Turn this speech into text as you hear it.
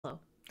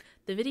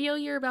The video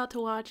you're about to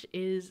watch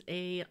is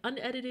a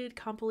unedited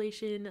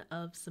compilation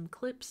of some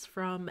clips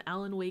from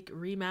Alan Wake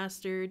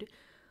Remastered,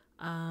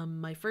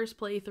 my first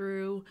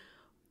playthrough,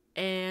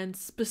 and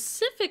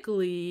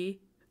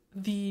specifically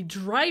the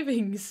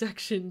driving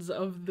sections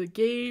of the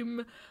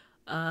game.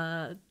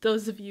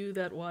 Those of you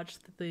that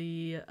watched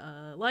the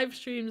live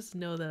streams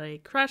know that I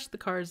crashed the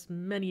cars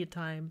many a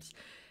times,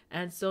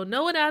 and so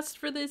no one asked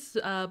for this,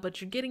 but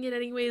you're getting it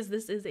anyways.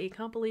 This is a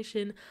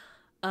compilation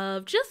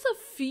of just a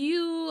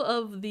few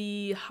of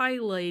the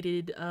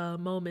highlighted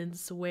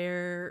moments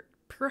where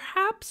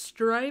perhaps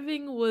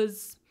driving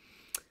was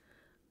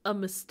a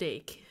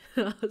mistake.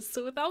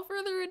 So without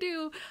further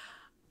ado,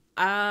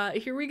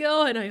 here we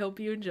go, and I hope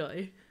you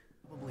enjoy.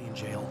 Probably in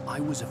jail, I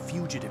was a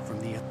fugitive from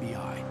the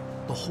FBI.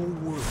 The whole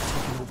world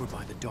taken over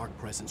by the Dark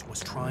Presence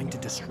was trying to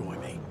destroy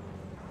me.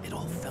 It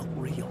all felt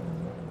real,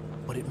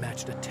 but it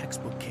matched a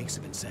textbook case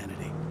of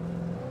insanity.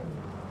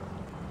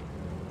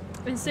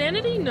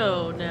 Insanity?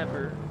 No,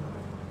 never.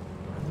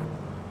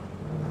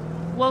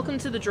 Welcome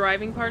to the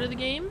driving part of the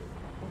game,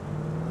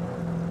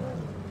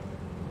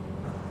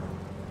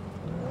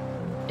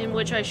 in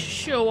which I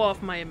show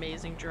off my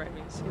amazing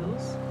driving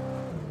skills.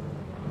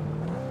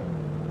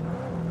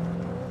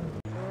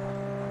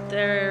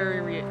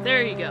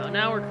 There you go.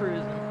 Now we're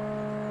cruising.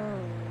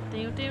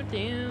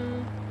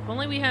 If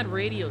only we had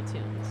radio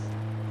tunes.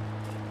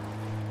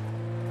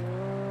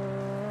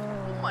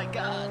 Oh my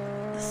god.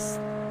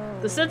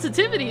 The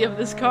sensitivity of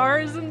this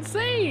car is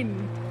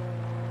insane.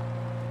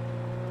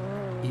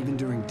 Even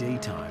during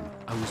daytime,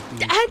 I was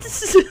being...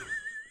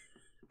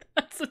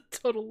 That's a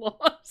total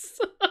loss.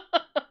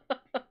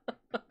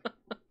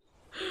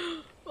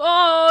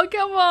 Oh,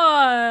 come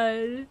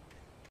on.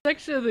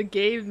 Section of the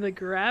game, the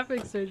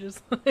graphics are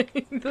just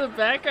like, the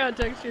background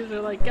textures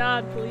are like,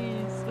 God,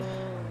 please.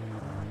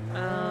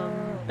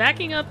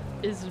 Backing up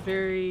is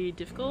very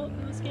difficult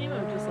in this game,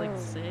 I would just like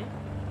to say.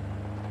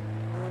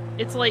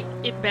 It's like,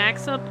 it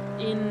backs up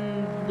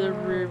in the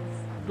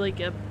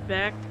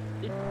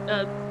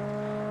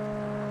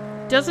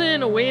does it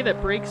in a way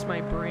that breaks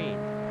my brain.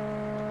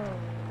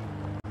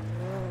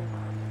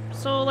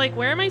 So, like,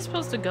 where am I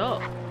supposed to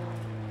go?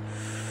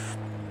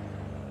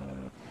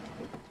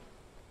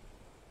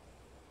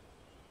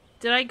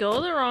 Did I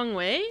go the wrong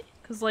way?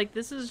 Because, like,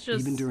 this is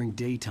just... Even during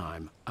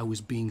daytime, I was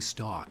being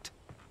stalked.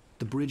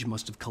 The bridge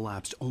must have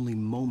collapsed only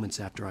moments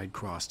after I'd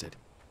crossed it.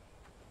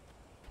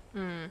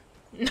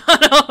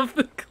 Not off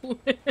the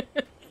cliff.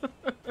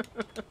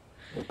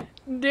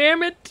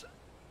 Damn it.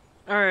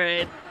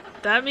 Alright.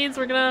 That means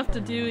we're gonna have to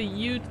do a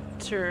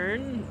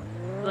U-turn.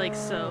 Like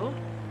so.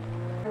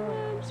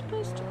 Where I'm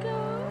supposed to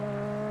go?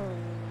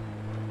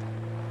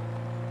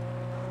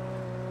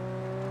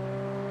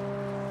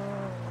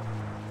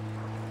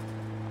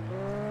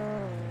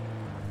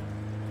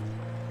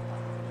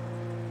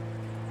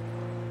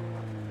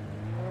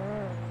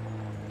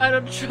 I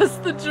don't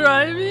trust the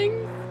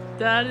driving?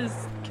 That is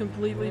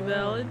completely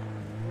valid.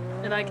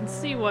 And I can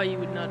see why you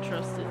would not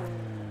trust it.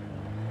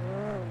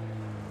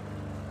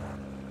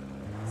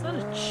 Is that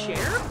a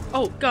chair?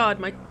 Oh god,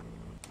 my...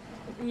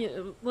 Yeah,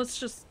 let's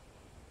just...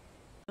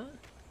 Oh!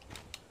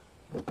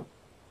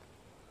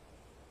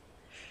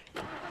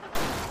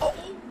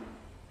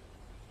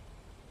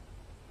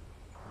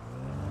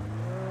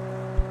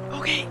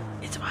 Okay,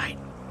 it's fine.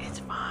 It's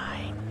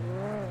fine.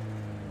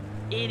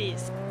 It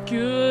is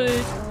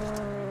good.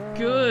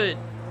 Good.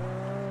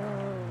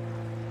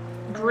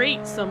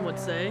 Great, some would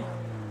say.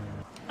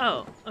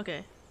 Oh,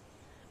 okay.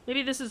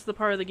 Maybe this is the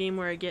part of the game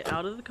where I get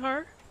out of the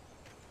car?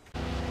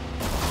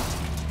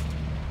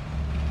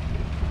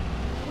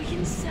 We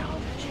can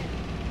salvage it.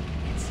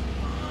 It's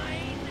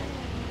fine.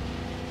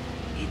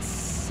 It's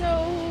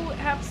so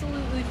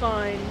absolutely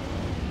fine.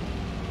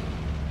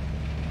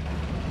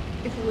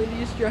 If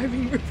Lydia's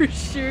driving, we're for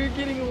sure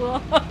getting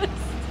lost. How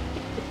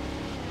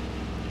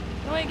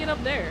do I get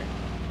up there?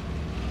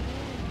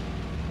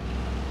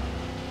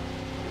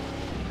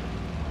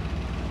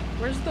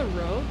 Where's the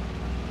road?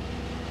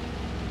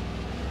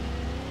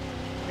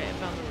 Okay, I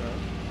found the road.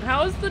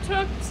 How is the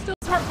truck still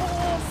start?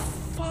 Oh,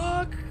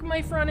 fuck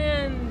my front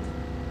end.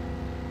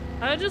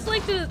 I would just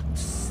like to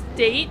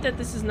state that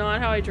this is not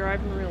how I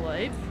drive in real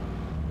life.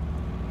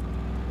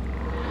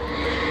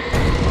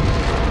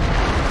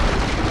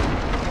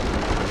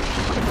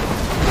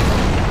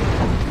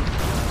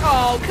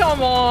 Oh,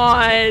 come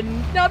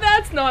on! Now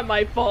that's not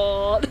my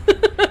fault!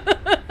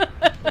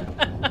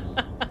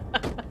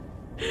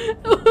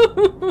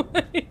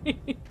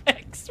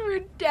 X for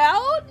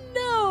down?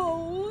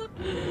 No!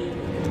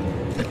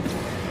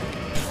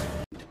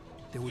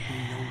 There would be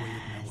no way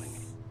of knowing.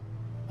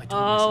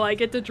 Oh, I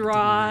get to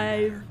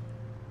drive.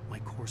 My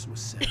course was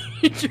set.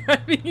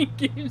 Driving in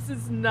games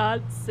is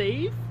not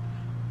safe?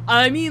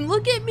 I mean,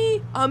 look at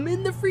me! I'm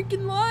in the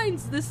freaking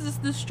lines! This is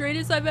the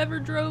straightest I've ever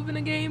drove in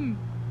a game.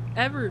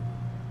 Ever.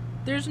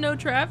 There's no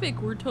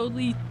traffic. We're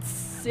totally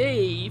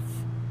safe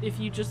if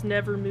you just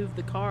never move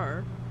the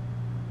car.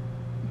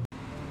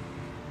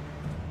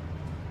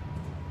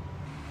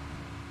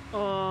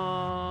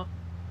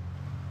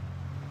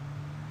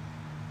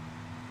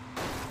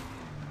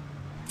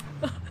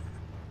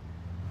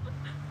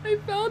 I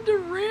found a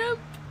ramp.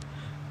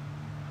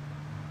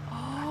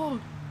 Oh,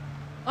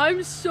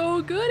 I'm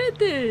so good at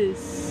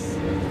this.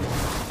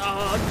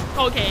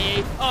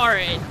 Okay,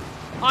 alright.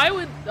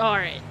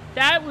 Alright,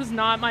 that was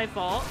not my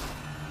fault.